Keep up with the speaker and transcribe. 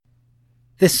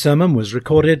This sermon was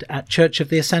recorded at Church of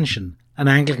the Ascension, an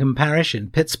Anglican parish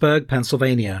in Pittsburgh,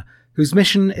 Pennsylvania, whose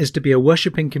mission is to be a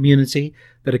worshiping community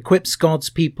that equips God's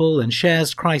people and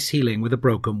shares Christ's healing with a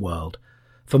broken world.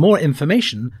 For more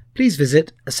information, please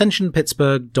visit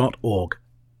ascensionpittsburgh.org.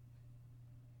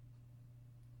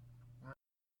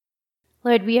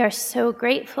 Lord, we are so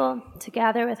grateful to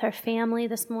gather with our family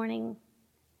this morning.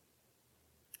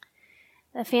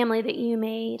 A family that you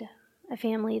made, a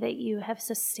family that you have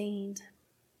sustained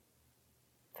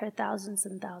for thousands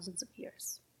and thousands of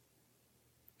years.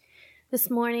 This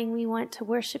morning we want to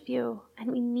worship you,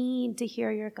 and we need to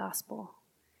hear your gospel.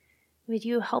 Would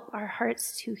you help our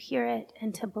hearts to hear it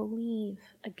and to believe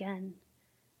again?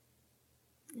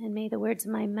 And may the words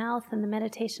of my mouth and the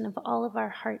meditation of all of our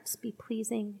hearts be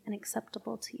pleasing and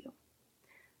acceptable to you,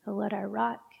 O Lord, our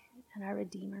rock and our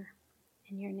Redeemer.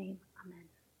 In your name, amen.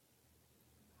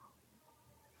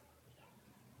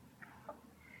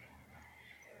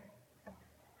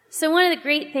 So one of the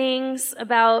great things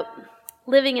about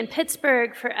living in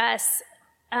Pittsburgh for us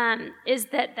is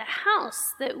that the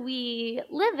house that we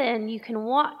live in, you can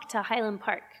walk to Highland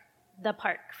Park, the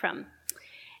park from.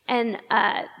 And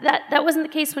that wasn't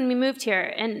the case when we moved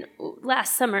here. And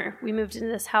last summer, we moved into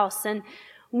this house, and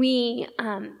we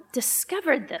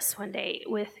discovered this one day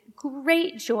with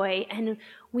great joy. And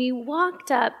we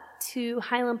walked up to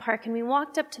Highland Park, and we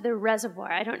walked up to the reservoir.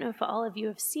 I don't know if all of you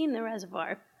have seen the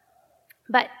reservoir,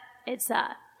 but it's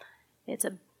a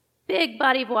big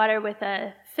body of water with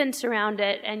a fence around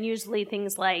it, and usually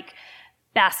things like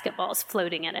basketballs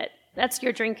floating in it. That's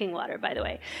your drinking water, by the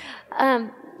way.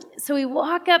 So we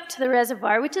walk up to the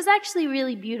reservoir, which is actually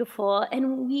really beautiful,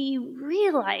 and we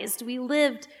realized we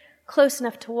lived close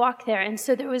enough to walk there, and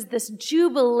so there was this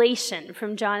jubilation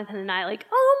from Jonathan and I, like,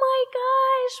 oh my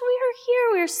gosh, we are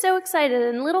here, we are so excited.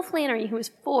 And little Flannery, who was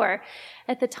 4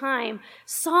 at the time,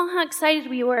 saw how excited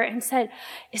we were and said,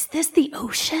 is this the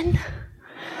ocean?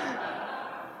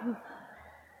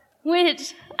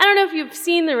 Which, I don't know if you've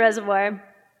seen the reservoir.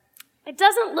 It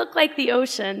doesn't look like the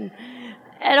ocean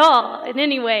at all in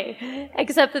any way,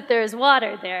 except that there is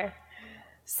water there.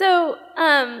 So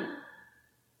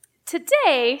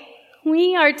today,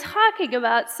 we are talking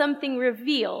about something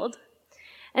revealed,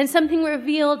 and something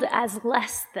revealed as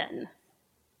less than.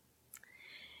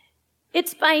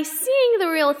 It's by seeing the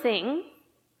real thing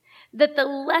that the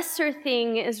lesser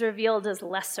thing is revealed as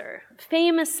lesser.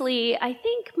 Famously, I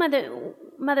think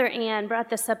Mother Ann brought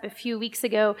this up a few weeks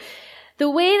ago. The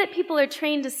way that people are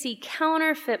trained to see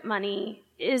counterfeit money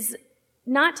is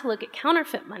not to look at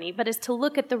counterfeit money, but is to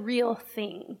look at the real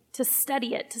thing, to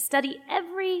study it, to study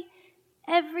every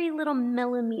little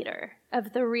millimeter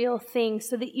of the real thing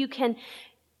so that you can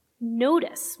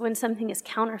notice when something is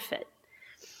counterfeit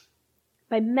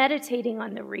by meditating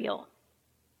on the real.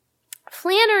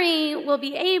 Flannery will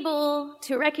be able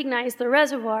to recognize the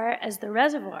reservoir as the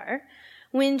reservoir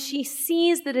when she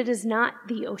sees that it is not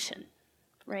the ocean,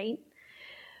 right?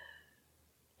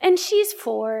 And she's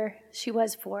 4, she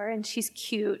was 4, and she's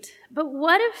cute. But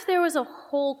what if there was a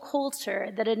whole culture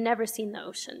that had never seen the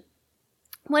ocean?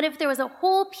 What if there was a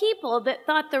whole people that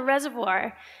thought the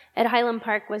reservoir at Highland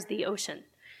Park was the ocean?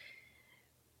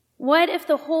 What if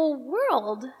the whole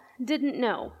world didn't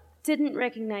know, didn't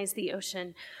recognize the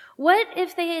ocean? What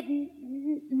if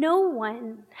no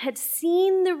one had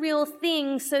seen the real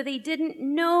thing, so they didn't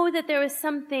know that there was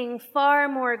something far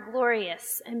more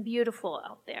glorious and beautiful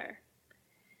out there?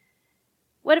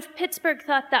 What if Pittsburgh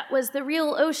thought that was the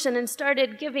real ocean and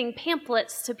started giving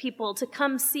pamphlets to people to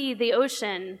come see the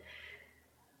ocean?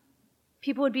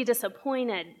 People would be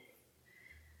disappointed.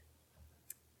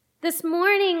 This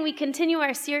morning, we continue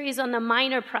our series on the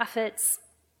minor prophets,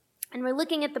 and we're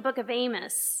looking at the book of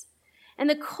Amos. And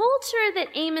the culture that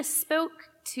Amos spoke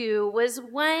to was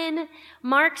one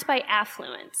marked by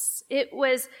affluence. It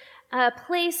was a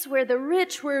place where the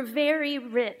rich were very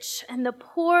rich and the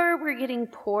poor were getting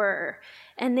poorer,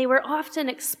 and they were often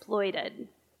exploited.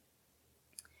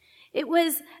 It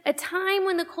was a time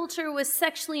when the culture was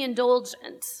sexually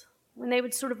indulgent, when they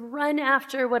would sort of run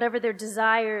after whatever their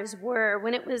desires were,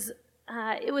 when it was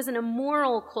an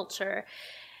immoral culture.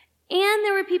 And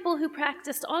there were people who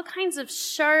practiced all kinds of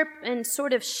sharp and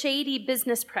sort of shady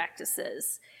business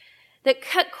practices that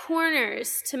cut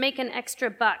corners to make an extra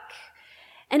buck.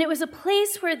 And it was a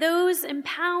place where those in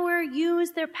power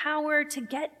used their power to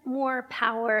get more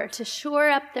power, to shore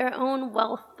up their own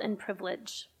wealth and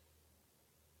privilege.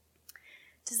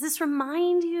 Does this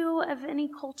remind you of any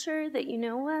culture that you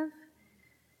know of?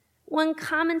 One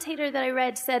commentator that I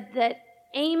read said that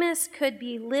Amos could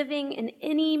be living in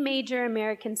any major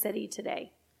American city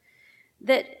today.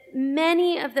 that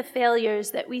many of the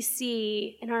failures that we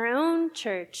see in our own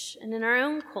church and in our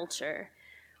own culture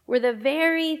were the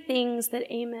very things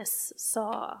that Amos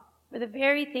saw, were the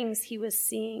very things he was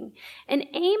seeing. And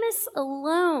Amos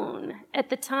alone at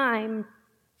the time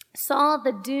saw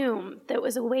the doom that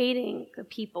was awaiting the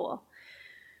people.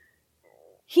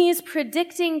 He is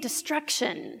predicting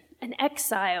destruction and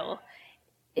exile.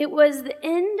 It was the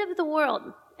end of the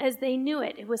world as they knew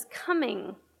it. It was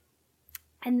coming.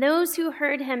 And those who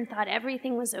heard him thought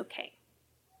everything was okay.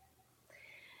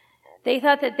 They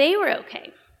thought that they were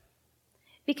okay.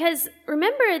 Because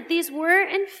remember, these were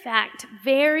in fact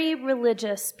very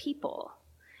religious people.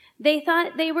 They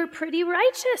thought they were pretty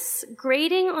righteous.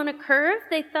 Grading on a curve,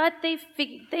 they thought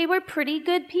they were pretty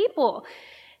good people.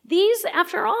 These,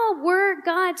 after all, were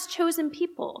God's chosen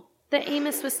people that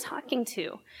Amos was talking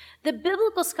to. The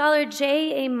biblical scholar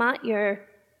J.A. Motyer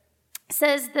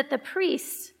says that the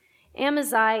priest,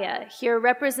 Amaziah, here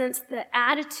represents the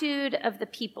attitude of the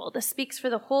people. This speaks for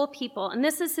the whole people, and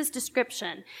this is his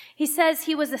description. He says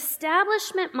he was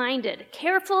establishment-minded,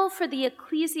 careful for the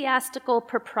ecclesiastical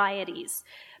proprieties,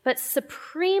 but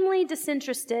supremely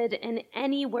disinterested in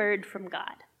any word from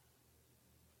God.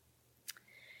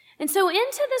 And so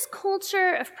into this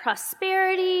culture of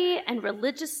prosperity and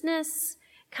religiousness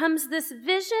comes this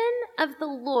vision of the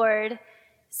Lord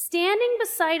standing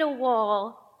beside a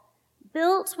wall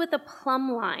built with a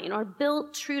plumb line, or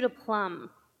built true to plumb.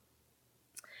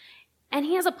 And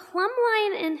he has a plumb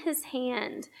line in his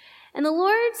hand. And the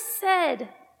Lord said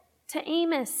to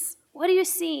Amos, "What do you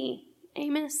see,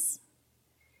 Amos?"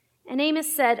 And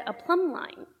Amos said, "A plumb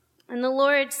line." And the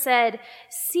Lord said,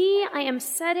 "See, I am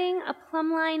setting a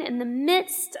plumb line in the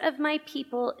midst of my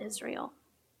people, Israel."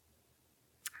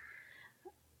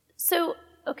 So,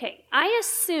 okay, I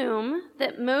assume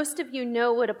that most of you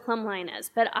know what a plumb line is,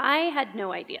 but I had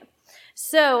no idea.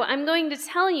 So I'm going to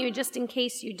tell you just in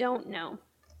case you don't know.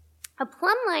 A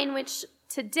plumb line, which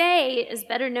today is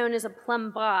better known as a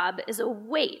plumb bob, is a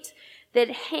weight that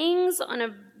hangs on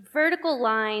a vertical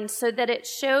line so that it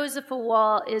shows if a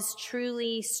wall is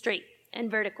truly straight and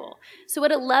vertical. So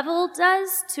what a level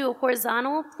does to a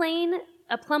horizontal plane,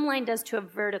 a plumb line does to a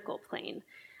vertical plane.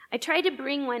 I tried to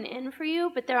bring one in for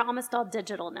you, but they're almost all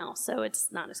digital now, so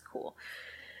it's not as cool.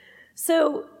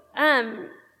 So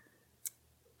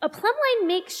a plumb line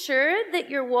makes sure that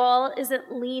your wall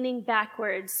isn't leaning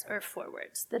backwards or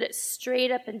forwards, that it's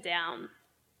straight up and down.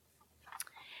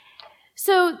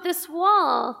 So this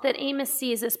wall that Amos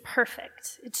sees is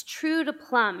perfect. It's true to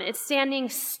plumb. It's standing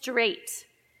straight.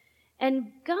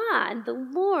 And God, the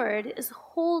Lord, is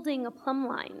holding a plumb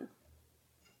line.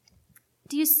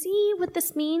 Do you see what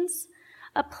this means?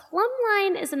 A plumb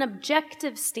line is an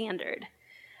objective standard.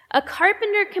 A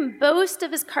carpenter can boast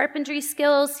of his carpentry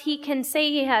skills. He can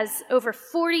say he has over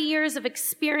 40 years of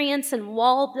experience in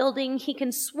wall building. He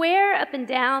can swear up and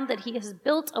down that he has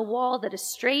built a wall that is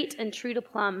straight and true to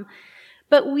plumb.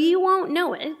 But we won't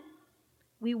know it.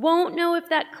 We won't know if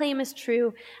that claim is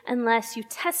true unless you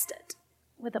test it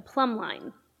with a plumb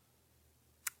line.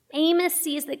 Amos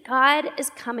sees that God is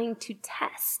coming to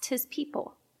test his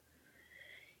people.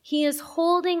 He is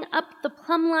holding up the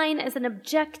plumb line as an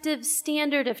objective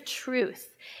standard of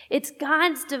truth. It's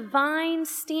God's divine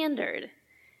standard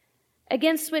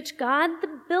against which God,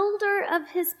 the builder of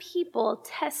his people,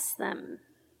 tests them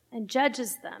and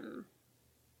judges them.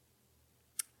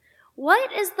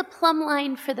 What is the plumb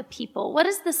line for the people? What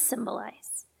does this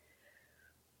symbolize?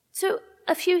 So,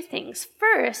 a few things.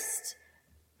 First,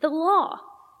 the law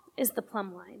is the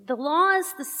plumb line. The law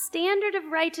is the standard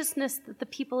of righteousness that the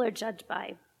people are judged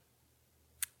by.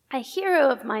 A hero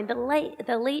of mine, the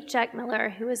late Jack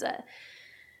Miller, who was a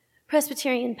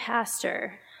Presbyterian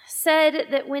pastor, said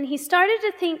that when he started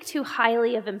to think too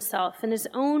highly of himself and his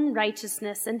own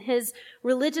righteousness and his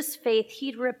religious faith,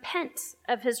 he'd repent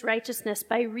of his righteousness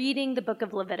by reading the book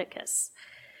of Leviticus.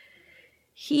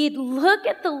 He'd look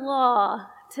at the law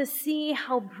to see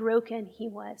how broken he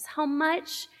was, how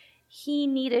much he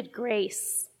needed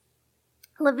grace.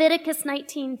 Leviticus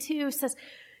 19:2 says,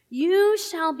 "You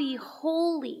shall be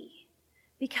holy,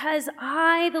 because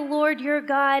I, the Lord your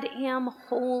God, am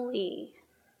holy."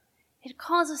 It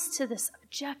calls us to this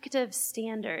objective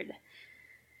standard.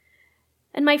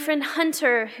 And my friend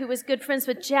Hunter, who was good friends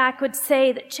with Jack, would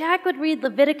say that Jack would read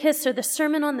Leviticus, or the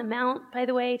Sermon on the Mount, by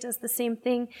the way, does the same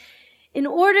thing, in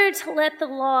order to let the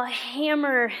law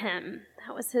hammer him.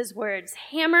 That was his words.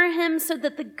 Hammer him so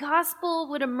that the gospel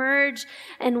would emerge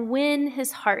and win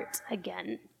his heart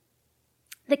again.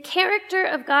 The character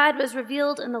of God was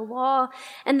revealed in the law,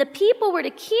 and the people were to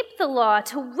keep the law,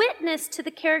 to witness to the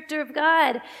character of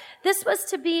God. This was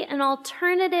to be an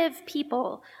alternative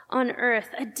people on earth,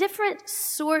 a different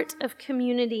sort of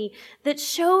community that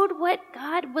showed what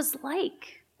God was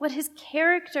like, what his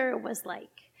character was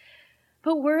like.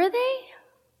 But were they?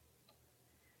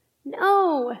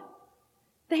 No.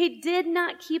 They did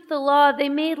not keep the law. They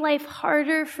made life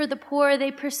harder for the poor.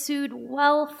 They pursued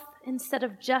wealth instead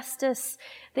of justice.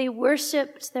 They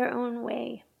worshiped their own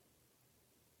way.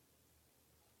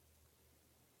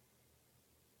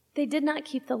 They did not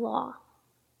keep the law.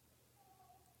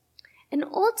 And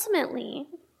ultimately,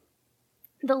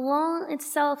 the law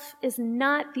itself is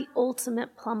not the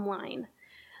ultimate plumb line.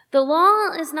 The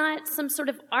law is not some sort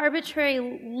of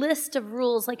arbitrary list of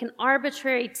rules, like an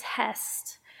arbitrary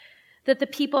test that the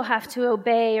people have to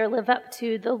obey or live up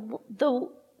to. The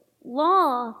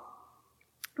law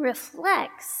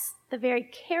reflects the very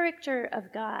character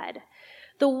of God.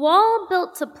 The wall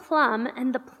built to plumb,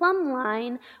 and the plumb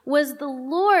line was the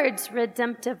Lord's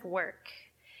redemptive work.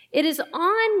 It is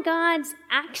on God's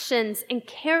actions and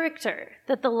character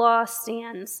that the law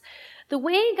stands. The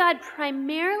way God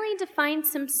primarily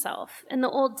defines himself in the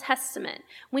Old Testament,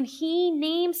 when he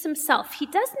names himself, he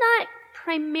does not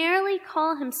primarily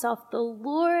call himself the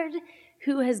Lord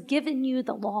who has given you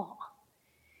the law.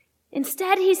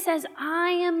 Instead, he says,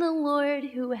 I am the Lord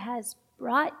who has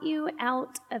brought you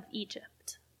out of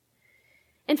Egypt.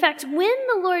 In fact, when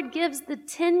the Lord gives the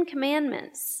 10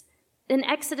 Commandments in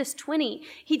Exodus 20,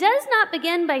 he does not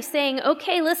begin by saying,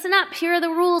 okay, listen up, here are the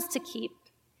rules to keep.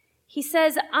 He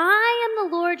says, I am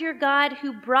the Lord your God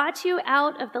who brought you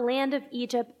out of the land of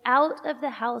Egypt, out of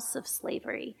the house of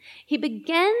slavery. He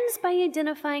begins by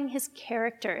identifying his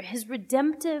character, his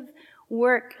redemptive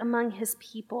work among his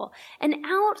people. And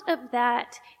out of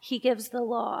that, he gives the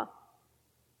law.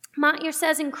 Motyer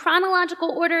says, in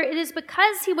chronological order, it is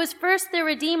because he was first their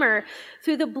Redeemer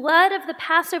through the blood of the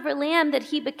Passover lamb that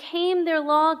he became their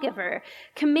lawgiver,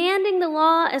 commanding the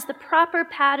law as the proper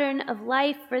pattern of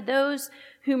life for those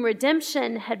whom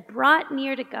redemption had brought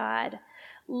near to God.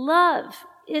 Love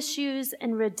issues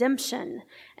in redemption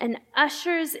and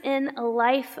ushers in a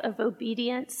life of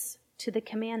obedience to the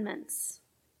commandments.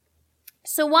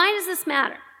 So why does this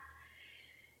matter?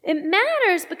 It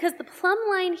matters because the plumb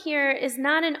line here is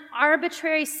not an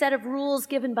arbitrary set of rules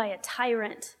given by a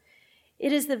tyrant.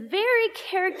 It is the very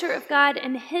character of God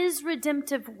and his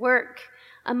redemptive work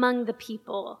among the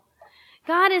people.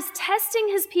 God is testing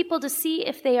his people to see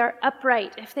if they are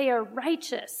upright, if they are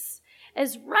righteous.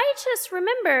 As righteous,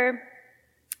 remember,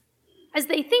 as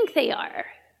they think they are,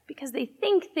 because they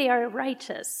think they are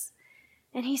righteous.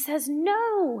 And he says,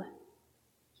 no,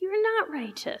 you're not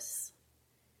righteous.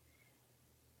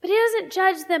 But he doesn't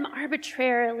judge them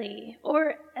arbitrarily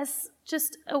or as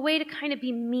just a way to kind of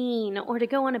be mean or to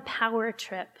go on a power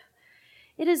trip.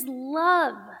 It is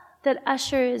love that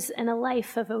ushers in a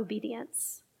life of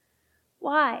obedience.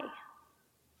 Why?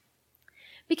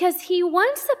 Because he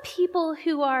wants a people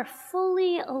who are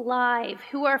fully alive,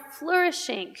 who are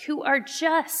flourishing, who are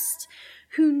just,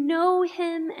 who know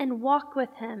him and walk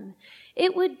with him.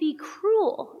 It would be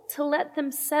cruel to let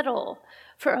them settle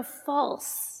for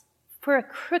a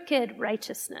crooked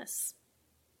righteousness.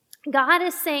 God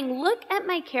is saying, look at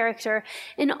my character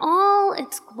in all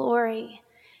its glory,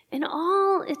 in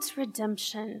all its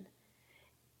redemption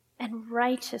and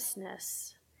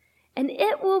righteousness, and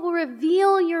it will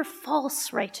reveal your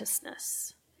false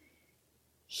righteousness.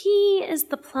 He is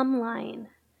the plumb line.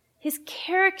 His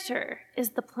character is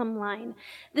the plumb line.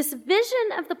 This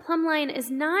vision of the plumb line is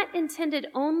not intended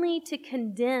only to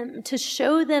condemn, to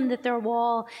show them that their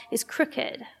wall is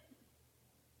crooked.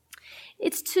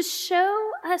 It's to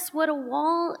show us what a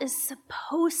wall is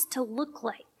supposed to look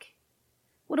like,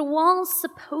 what a wall is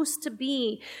supposed to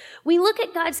be. We look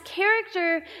at God's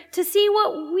character to see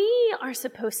what we are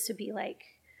supposed to be like.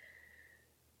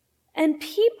 And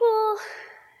people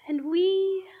and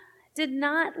we did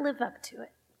not live up to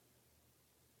it.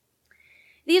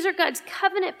 These are God's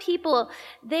covenant people.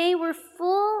 They were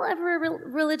full of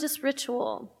religious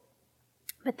ritual,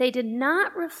 but they did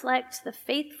not reflect the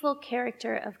faithful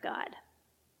character of God.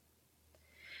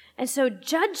 And so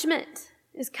judgment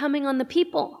is coming on the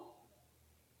people.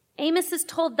 Amos is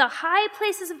told the high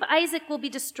places of Isaac will be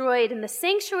destroyed and the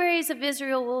sanctuaries of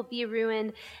Israel will be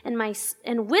ruined,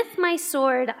 and with my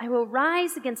sword I will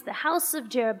rise against the house of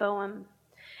Jeroboam.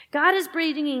 God is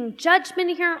bringing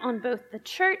judgment here on both the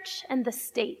church and the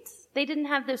state. They didn't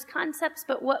have those concepts,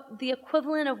 but what the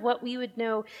equivalent of what we would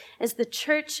know as the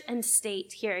church and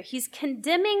state here. He's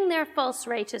condemning their false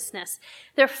righteousness,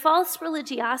 their false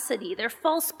religiosity, their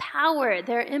false power,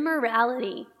 their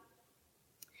immorality.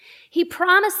 He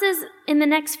promises in the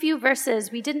next few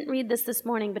verses, we didn't read this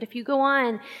morning, but if you go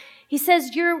on, he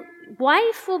says, your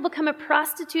wife will become a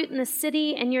prostitute in the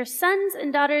city, and your sons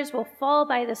and daughters will fall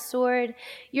by the sword.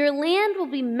 Your land will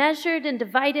be measured and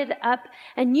divided up,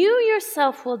 and you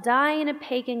yourself will die in a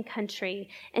pagan country,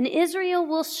 and Israel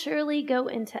will surely go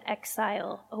into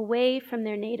exile away from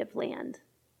their native land.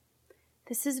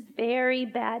 This is very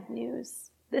bad news.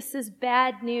 This is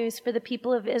bad news for the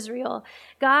people of Israel.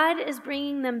 God is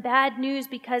bringing them bad news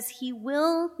because he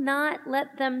will not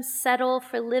let them settle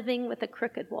for living with a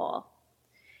crooked wall.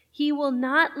 He will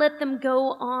not let them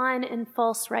go on in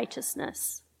false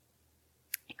righteousness.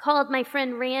 I called my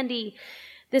friend Randy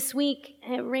this week.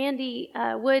 Randy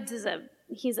Woods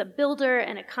he's a builder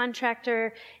and a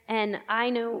contractor, and I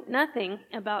know nothing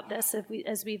about this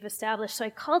as we've established. So I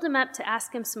called him up to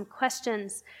ask him some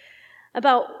questions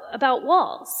about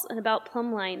walls and about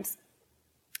plumb lines.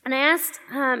 And I asked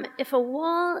if a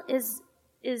wall is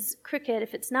crooked,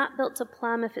 if it's not built to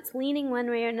plumb, if it's leaning one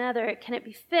way or another, can it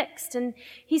be fixed? And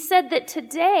he said that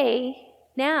today,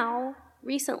 now,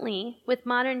 recently, with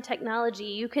modern technology,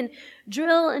 you can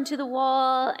drill into the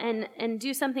wall and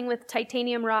do something with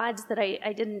titanium rods that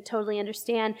I didn't totally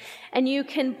understand, and you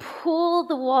can pull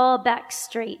the wall back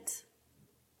straight.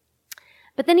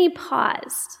 But then he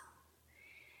paused.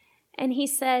 And he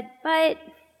said, but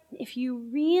if you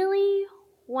really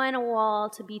want a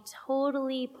wall to be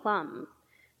totally plumb,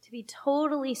 to be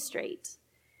totally straight,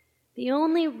 the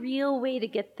only real way to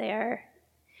get there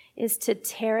is to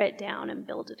tear it down and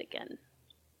build it again.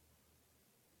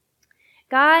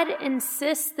 God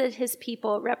insists that his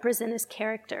people represent his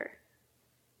character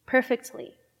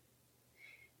perfectly.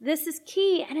 This is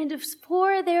key, and it is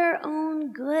for their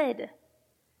own good.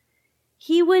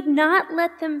 He would not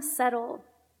let them settle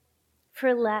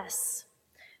for less.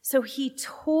 So he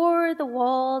tore the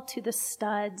wall to the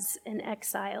studs in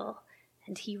exile,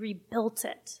 and he rebuilt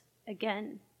it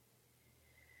again.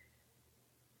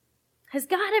 Has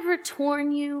God ever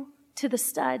torn you to the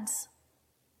studs?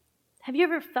 Have you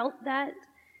ever felt that?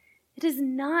 It is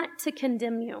not to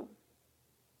condemn you.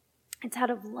 It's out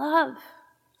of love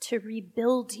to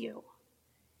rebuild you.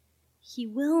 He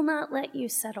will not let you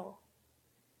settle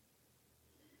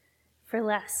for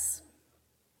less.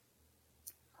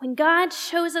 When God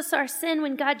shows us our sin,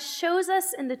 when God shows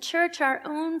us in the church our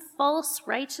own false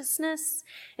righteousness,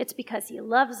 it's because he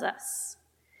loves us.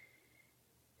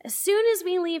 As soon as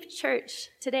we leave church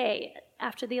today,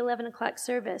 after the 11 o'clock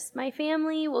service, my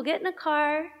family will get in a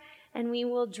car and we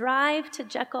will drive to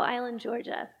Jekyll Island,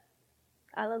 Georgia.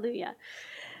 Hallelujah.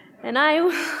 And I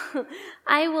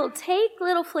will take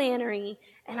little Flannery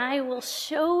and I will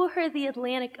show her the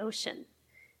Atlantic Ocean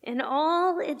in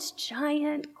all its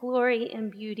giant glory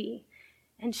and beauty.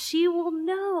 And she will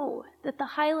know that the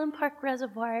Highland Park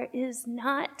Reservoir is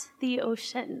not the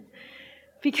ocean,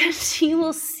 because she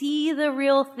will see the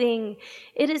real thing.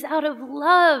 It is out of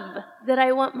love that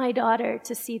I want my daughter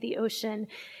to see the ocean.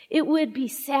 It would be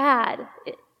sad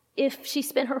if she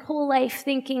spent her whole life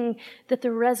thinking that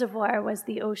the reservoir was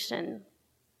the ocean.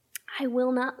 I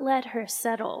will not let her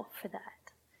settle for that.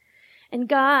 And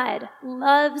God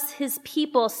loves his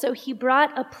people, so he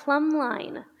brought a plumb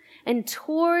line and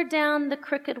tore down the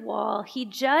crooked wall. He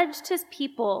judged his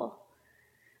people,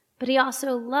 but he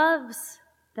also loves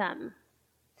them.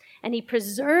 And he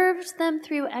preserved them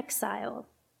through exile.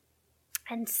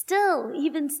 And still,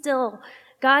 even still,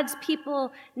 God's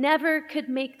people never could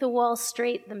make the wall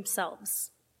straight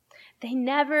themselves. They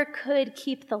never could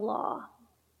keep the law.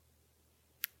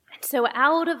 So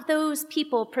out of those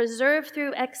people preserved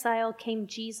through exile came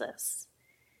Jesus.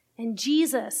 And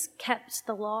Jesus kept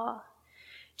the law.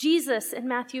 Jesus in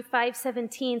Matthew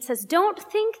 5:17 says, "Don't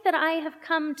think that I have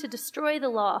come to destroy the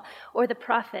law or the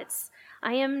prophets.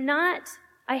 I have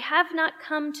not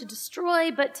come to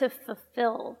destroy, but to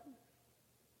fulfill."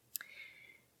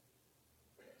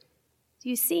 Do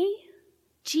you see?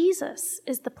 Jesus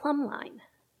is the plumb line.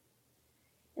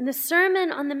 In the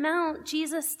Sermon on the Mount,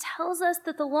 Jesus tells us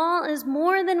that the law is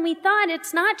more than we thought.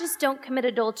 It's not just don't commit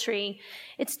adultery.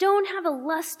 It's don't have a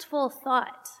lustful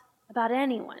thought about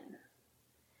anyone.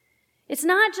 It's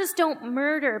not just don't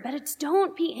murder, but it's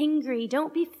don't be angry.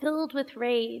 Don't be filled with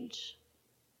rage.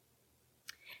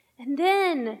 And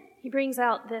then he brings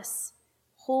out this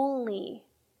holy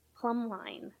plumb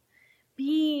line.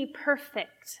 Be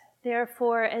perfect,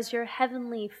 therefore, as your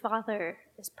heavenly Father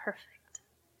is perfect.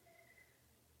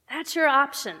 That's your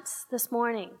options this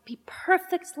morning. Be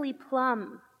perfectly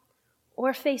plumb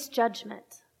or face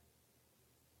judgment.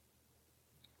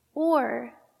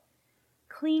 Or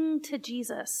cling to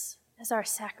Jesus as our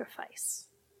sacrifice,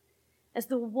 as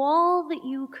the wall that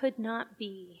you could not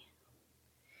be.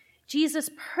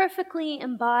 Jesus perfectly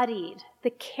embodied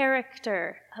the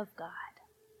character of God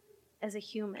as a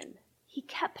human. He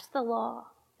kept the law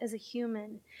as a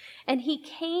human, and he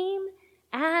came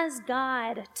as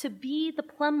God to be the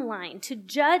plumb line, to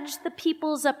judge the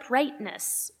people's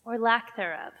uprightness or lack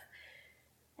thereof.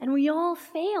 And we all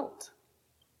failed.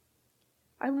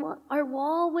 Our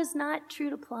wall was not true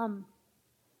to plumb.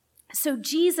 So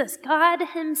Jesus, God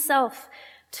himself,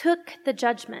 took the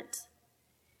judgment.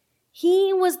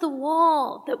 He was the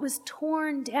wall that was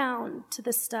torn down to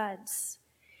the studs.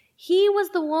 He was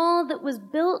the wall that was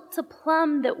built to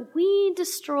plumb that we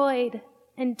destroyed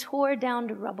and tore down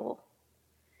to rubble.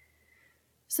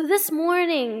 So this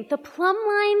morning, the plumb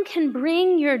line can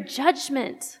bring your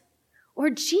judgment, or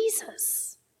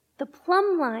Jesus, the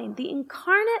plumb line, the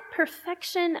incarnate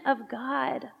perfection of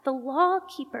God, the law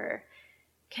keeper,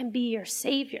 can be your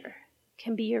Savior,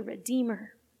 can be your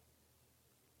Redeemer.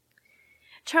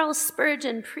 Charles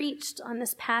Spurgeon preached on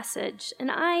this passage, and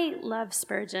I love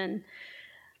Spurgeon.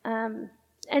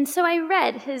 And so I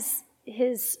read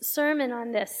his sermon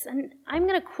on this, and I'm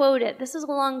going to quote it. This is a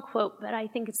long quote, but I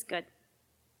think it's good.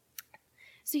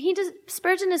 So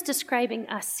Spurgeon is describing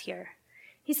us here.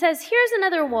 He says, here's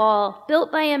another wall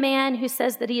built by a man who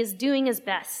says that he is doing his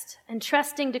best and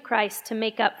trusting to Christ to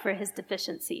make up for his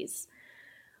deficiencies.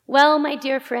 Well, my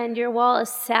dear friend, your wall is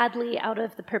sadly out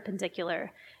of the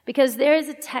perpendicular, because there is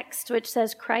a text which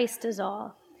says Christ is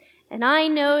all. And I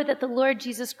know that the Lord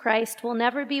Jesus Christ will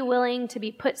never be willing to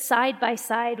be put side by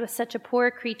side with such a poor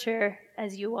creature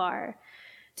as you are,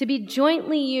 to be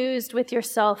jointly used with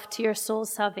yourself to your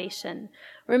soul's salvation.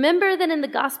 Remember that in the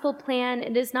gospel plan,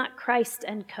 it is not Christ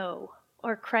and co,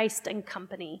 or Christ and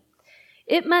company.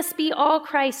 It must be all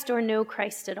Christ or no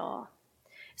Christ at all.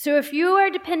 So if you are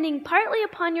depending partly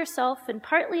upon yourself and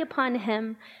partly upon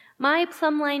him, my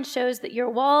plumb line shows that your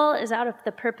wall is out of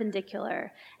the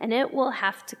perpendicular, and it will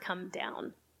have to come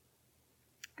down.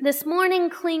 This morning,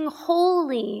 cling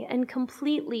wholly and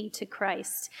completely to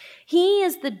Christ. He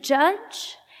is the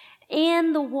judge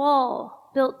and the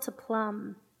wall built to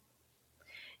plumb.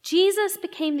 Jesus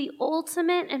became the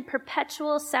ultimate and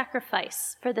perpetual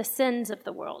sacrifice for the sins of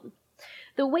the world.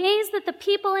 The ways that the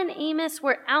people in Amos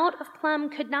were out of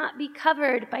plumb could not be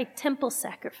covered by temple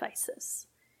sacrifices.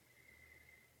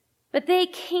 But they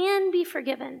can be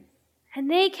forgiven, and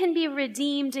they can be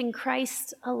redeemed in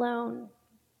Christ alone.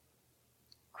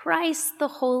 Christ, the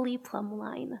holy plumb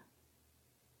line,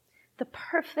 the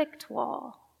perfect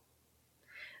wall,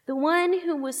 the one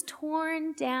who was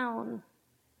torn down,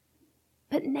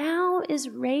 but now is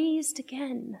raised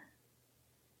again,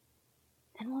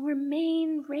 and will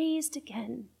remain raised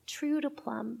again, true to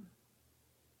plumb,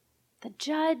 the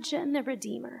judge and the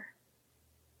redeemer,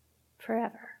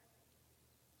 forever.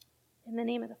 In the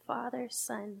name of the Father,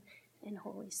 Son, and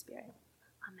Holy Spirit.